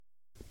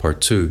Part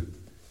 2.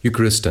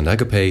 Eucharist and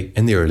Agape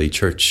in the Early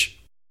Church.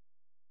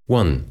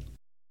 1.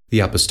 The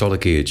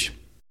Apostolic Age.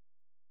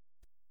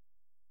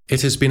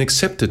 It has been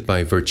accepted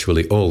by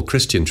virtually all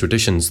Christian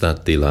traditions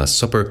that the Last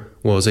Supper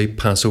was a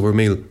Passover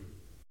meal.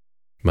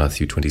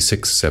 Matthew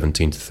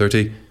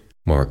 26:17-30,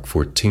 Mark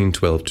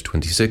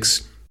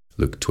 14:12-26,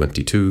 Luke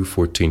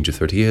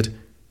 22:14-38,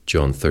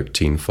 John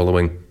 13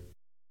 following.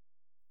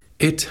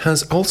 It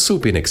has also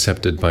been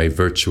accepted by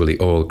virtually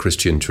all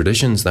Christian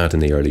traditions that in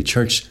the early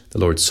Church, the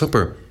Lord's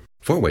Supper,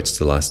 for which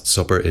the Last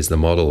Supper is the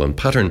model and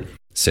pattern,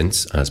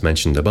 since, as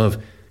mentioned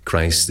above,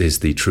 Christ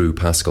is the true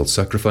paschal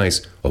sacrifice,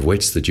 of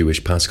which the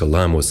Jewish paschal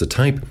lamb was the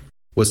type,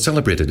 was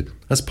celebrated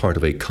as part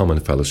of a common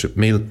fellowship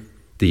meal,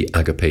 the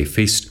Agape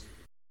feast.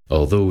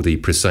 Although the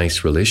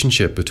precise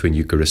relationship between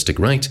Eucharistic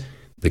rite,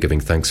 the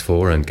giving thanks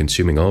for and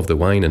consuming of the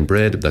wine and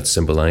bread that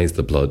symbolise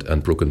the blood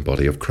and broken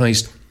body of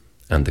Christ,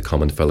 and the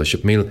common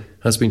fellowship meal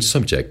has been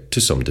subject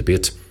to some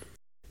debate.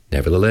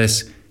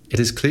 Nevertheless, it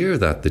is clear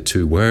that the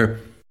two were,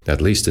 at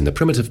least in the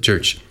primitive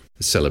church,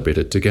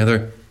 celebrated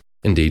together,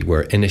 indeed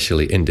were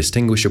initially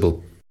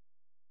indistinguishable.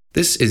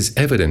 This is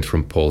evident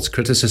from Paul's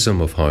criticism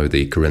of how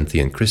the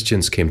Corinthian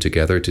Christians came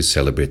together to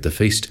celebrate the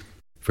feast,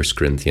 1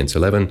 Corinthians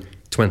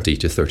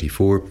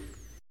 11:20-34.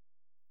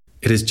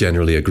 It is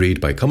generally agreed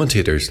by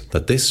commentators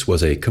that this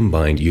was a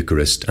combined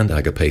Eucharist and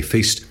Agape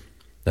feast,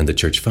 and the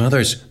Church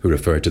Fathers, who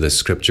refer to this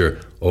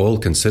scripture, all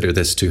consider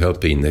this to have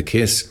been the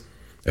case,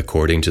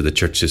 according to the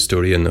church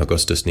historian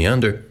Augustus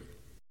Neander.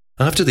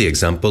 After the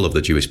example of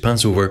the Jewish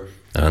Passover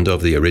and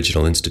of the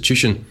original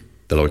institution,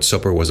 the Lord's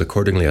Supper was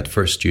accordingly at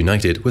first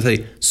united with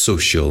a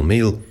social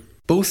meal.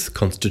 Both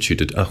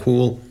constituted a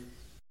whole,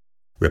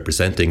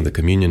 representing the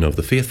communion of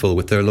the faithful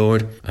with their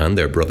Lord and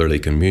their brotherly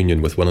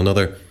communion with one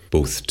another.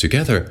 Both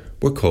together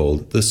were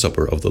called the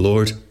Supper of the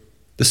Lord,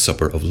 the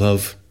Supper of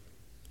Love.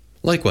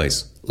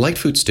 Likewise,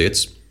 Lightfoot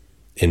states,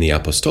 in the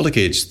Apostolic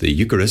Age, the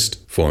Eucharist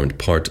formed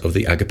part of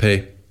the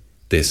Agape.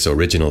 This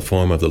original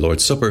form of the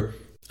Lord's Supper,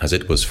 as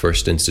it was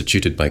first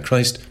instituted by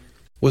Christ,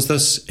 was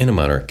thus in a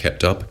manner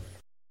kept up.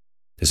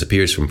 This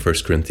appears from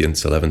 1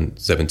 Corinthians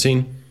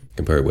 11:17,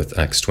 compared with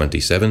Acts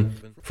 27,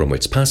 from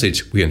which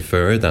passage we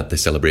infer that the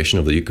celebration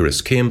of the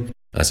Eucharist came,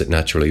 as it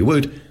naturally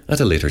would, at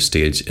a later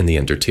stage in the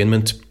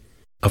entertainment.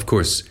 Of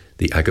course,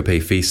 the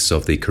Agape feasts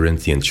of the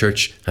Corinthian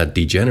church had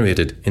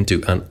degenerated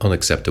into an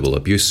unacceptable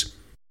abuse.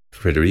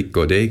 Frédéric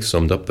Godet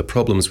summed up the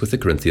problems with the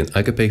Corinthian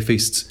Agape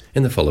feasts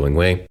in the following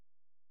way.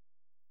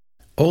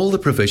 All the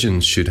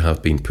provisions should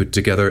have been put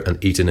together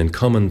and eaten in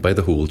common by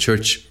the whole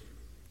church.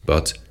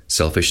 But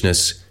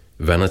selfishness,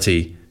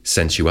 vanity,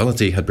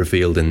 sensuality had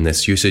prevailed in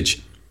this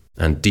usage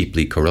and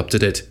deeply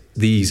corrupted it.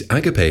 These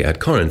Agape at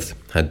Corinth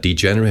had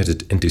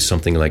degenerated into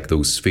something like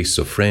those feasts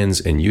of friends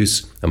in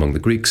use among the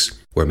Greeks,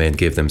 where men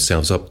gave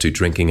themselves up to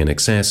drinking in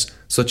excess,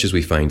 such as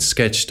we find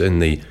sketched in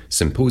the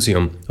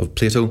Symposium of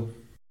Plato.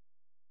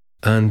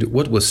 And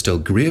what was still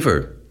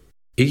graver,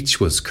 each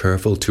was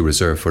careful to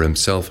reserve for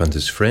himself and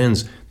his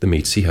friends the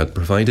meats he had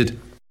provided.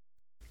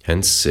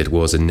 Hence, it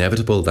was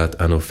inevitable that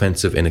an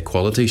offensive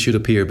inequality should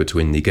appear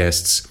between the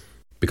guests,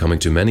 becoming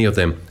to many of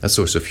them a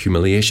source of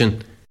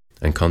humiliation,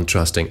 and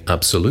contrasting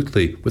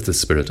absolutely with the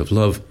spirit of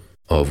love,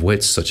 of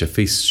which such a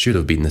feast should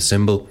have been the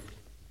symbol.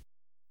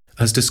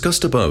 As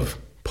discussed above,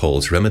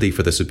 Paul's remedy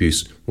for this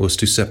abuse was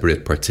to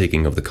separate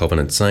partaking of the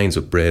covenant signs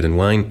of bread and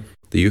wine,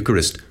 the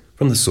Eucharist,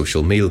 from the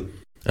social meal,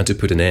 and to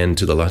put an end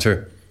to the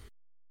latter.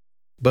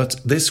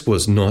 But this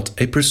was not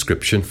a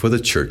prescription for the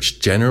church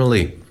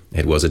generally.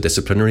 It was a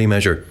disciplinary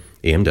measure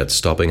aimed at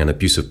stopping an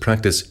abusive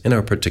practice in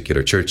our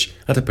particular church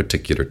at a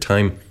particular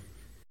time.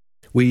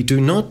 We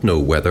do not know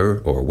whether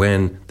or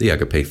when the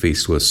Agape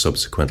feast was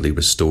subsequently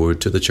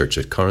restored to the church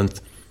at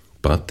Corinth,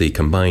 but the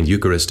combined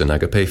Eucharist and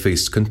Agape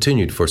feast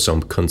continued for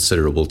some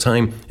considerable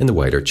time in the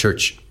wider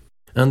church,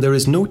 and there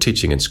is no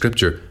teaching in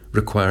Scripture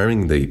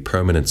requiring the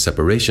permanent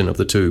separation of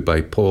the two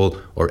by Paul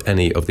or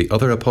any of the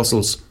other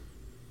apostles.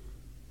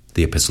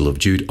 The Epistle of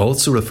Jude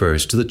also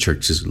refers to the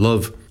church's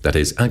love, that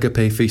is,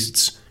 Agape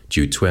feasts,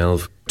 Jude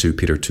 12, 2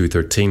 Peter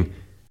 2:13,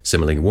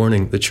 similarly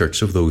warning the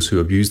church of those who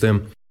abuse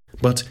them.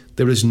 But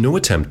there is no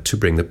attempt to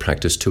bring the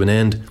practice to an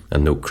end,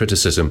 and no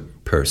criticism,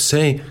 per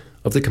se,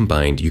 of the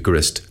combined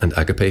Eucharist and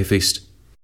Agape feast.